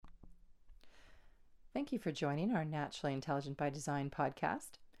Thank you for joining our Naturally Intelligent by Design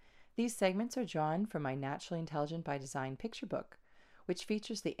podcast. These segments are drawn from my Naturally Intelligent by Design picture book, which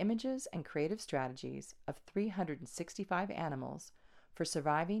features the images and creative strategies of 365 animals for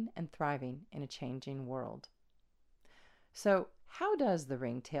surviving and thriving in a changing world. So, how does the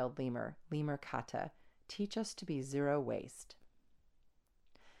ring-tailed lemur, Lemur kata, teach us to be zero waste?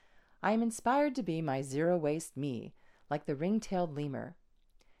 I am inspired to be my zero waste me, like the ring-tailed lemur.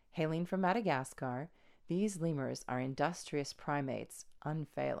 Hailing from Madagascar, these lemurs are industrious primates,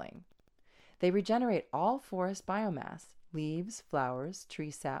 unfailing. They regenerate all forest biomass, leaves, flowers,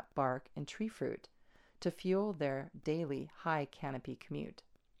 tree sap, bark, and tree fruit, to fuel their daily high canopy commute.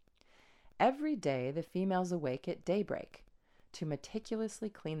 Every day, the females awake at daybreak to meticulously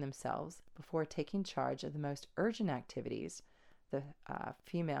clean themselves before taking charge of the most urgent activities the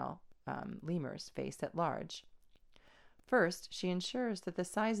female lemurs face at large. First, she ensures that the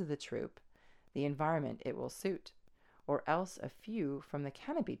size of the troop, the environment it will suit, or else a few from the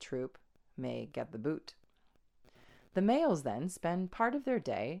canopy troop may get the boot. The males then spend part of their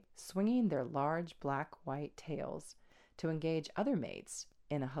day swinging their large black-white tails to engage other mates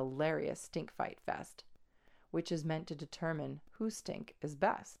in a hilarious stink fight fest, which is meant to determine whose stink is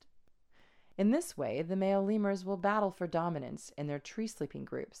best. In this way, the male lemurs will battle for dominance in their tree-sleeping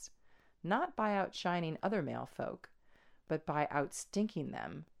groups, not by outshining other male folk, but by outstinking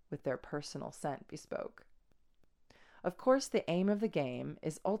them with their personal scent bespoke. Of course, the aim of the game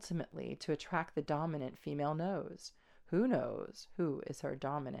is ultimately to attract the dominant female nose, who knows who is her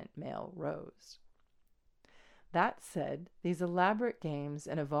dominant male rose. That said, these elaborate games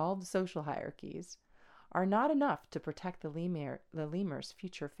and evolved social hierarchies are not enough to protect the lemur's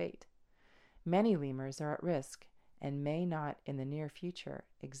future fate. Many lemurs are at risk and may not in the near future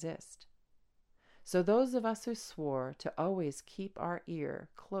exist. So those of us who swore to always keep our ear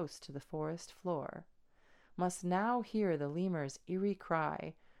close to the forest floor must now hear the lemur's eerie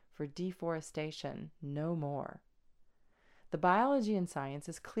cry for deforestation no more. The biology and science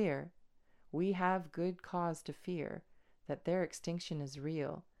is clear. We have good cause to fear that their extinction is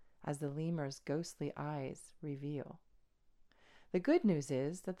real, as the lemur's ghostly eyes reveal. The good news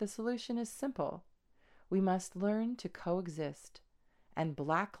is that the solution is simple. We must learn to coexist and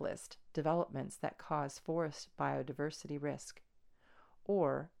blacklist developments that cause forest biodiversity risk,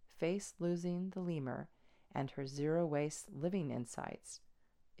 or face losing the lemur and her zero-waste living insights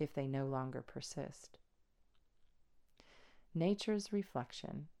if they no longer persist. Nature's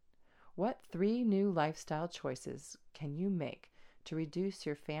reflection. What 3 new lifestyle choices can you make to reduce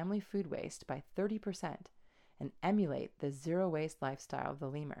your family food waste by 30% and emulate the zero-waste lifestyle of the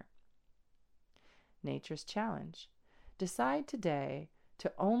lemur? Nature's challenge. Decide today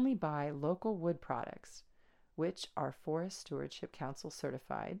to only buy local wood products, which are Forest Stewardship Council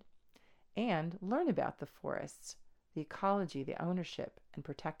certified, and learn about the forests, the ecology, the ownership, and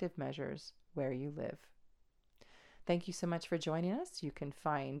protective measures where you live. Thank you so much for joining us. You can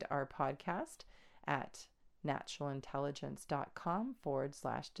find our podcast at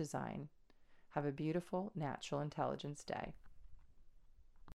naturalintelligence.com/design. Have a beautiful natural intelligence day.